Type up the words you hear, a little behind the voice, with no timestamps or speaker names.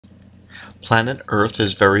Planet Earth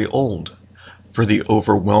is very old. For the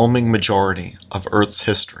overwhelming majority of Earth's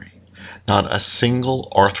history, not a single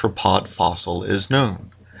arthropod fossil is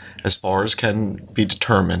known. As far as can be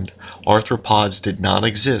determined, arthropods did not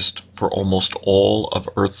exist for almost all of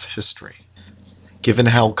Earth's history. Given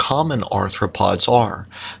how common arthropods are,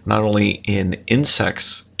 not only in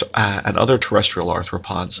insects and other terrestrial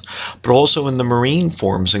arthropods, but also in the marine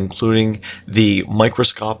forms, including the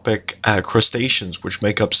microscopic crustaceans, which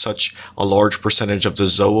make up such a large percentage of the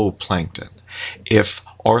zooplankton. If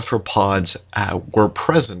arthropods were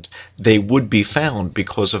present, they would be found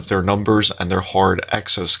because of their numbers and their hard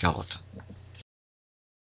exoskeleton.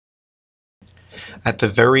 At the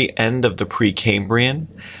very end of the Precambrian,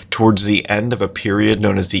 towards the end of a period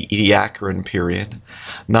known as the Ediacaran period,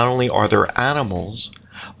 not only are there animals,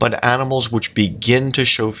 but animals which begin to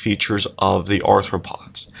show features of the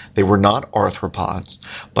arthropods. They were not arthropods,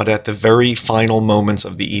 but at the very final moments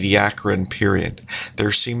of the Ediacaran period,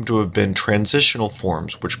 there seem to have been transitional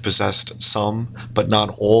forms which possessed some, but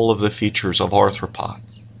not all of the features of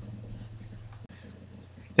arthropods.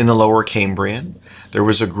 In the Lower Cambrian, there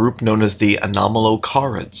was a group known as the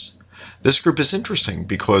Anomalocaris. This group is interesting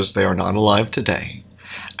because they are not alive today,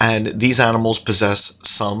 and these animals possess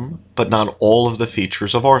some, but not all of the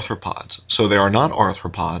features of arthropods. So they are not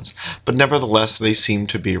arthropods, but nevertheless they seem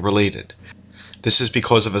to be related. This is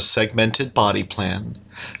because of a segmented body plan,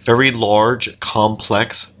 very large,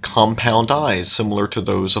 complex, compound eyes similar to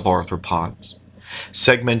those of arthropods,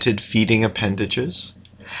 segmented feeding appendages,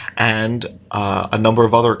 and a number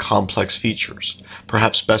of other complex features,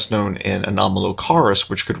 perhaps best known in Anomalocaris,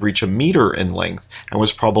 which could reach 1 meter in length and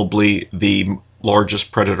was probably the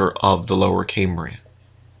largest predator of the Lower Cambrian.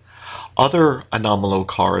 Other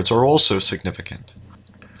Anomalocarids are also significant.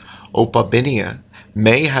 Opabinia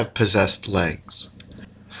may have possessed legs.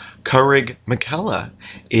 Carrigmacella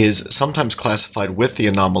is sometimes classified with the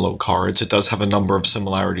Anomalocarids. It does have a number of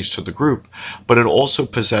similarities to the group, but it also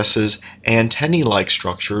possesses antennae-like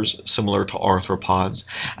structures similar to arthropods,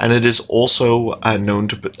 and it is also known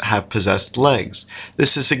to have possessed legs.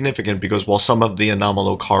 This is significant because while some of the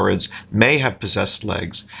Anomalocarids may have possessed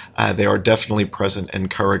legs, they are definitely present in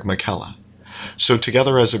Carrigmacella. So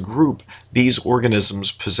together as a group, these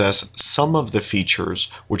organisms possess some of the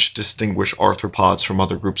features which distinguish arthropods from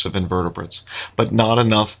other groups of invertebrates, but not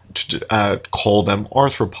enough to call them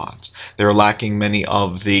arthropods. They're lacking many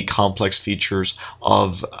of the complex features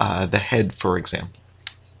of the head, for example.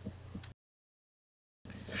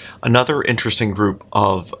 Another interesting group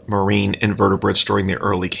of marine invertebrates during the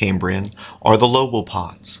early Cambrian are the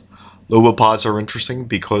Lobopods. Lobopods are interesting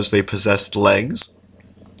because they possessed legs.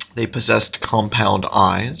 They possessed compound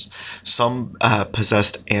eyes, some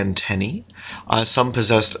possessed antennae, some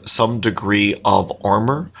possessed some degree of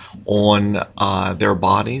armor on their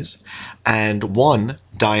bodies, and one,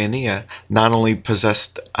 Dionea, not only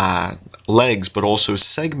possessed legs, but also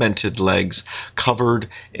segmented legs covered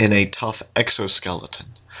in a tough exoskeleton.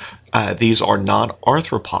 These are not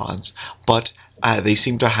arthropods, but they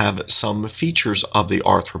seem to have some features of the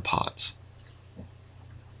arthropods.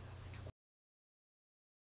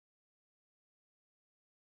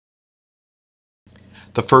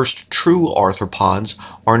 The first true arthropods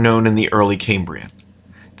are known in the early Cambrian.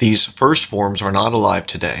 These first forms are not alive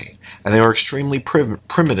today, and they are extremely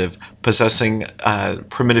primitive, possessing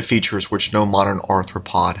primitive features which no modern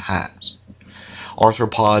arthropod has.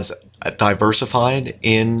 Arthropods diversified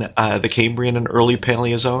in the Cambrian and early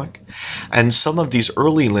Paleozoic, and some of these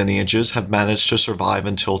early lineages have managed to survive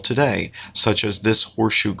until today, such as this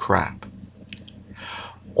horseshoe crab.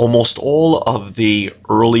 Almost all of the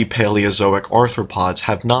early Paleozoic arthropods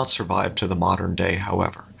have not survived to the modern day,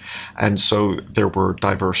 however. And so there were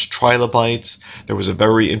diverse trilobites. There was a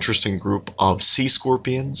very interesting group of sea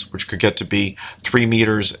scorpions, which could get to be 3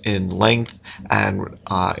 meters in length, and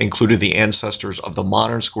included the ancestors of the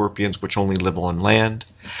modern scorpions, which only live on land.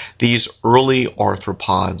 These early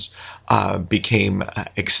arthropods became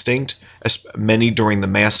extinct, many during the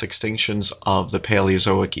mass extinctions of the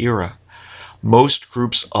Paleozoic era. Most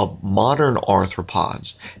groups of modern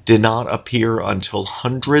arthropods did not appear until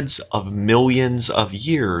hundreds of millions of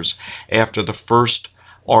years after the first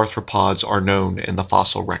arthropods are known in the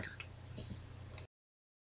fossil record.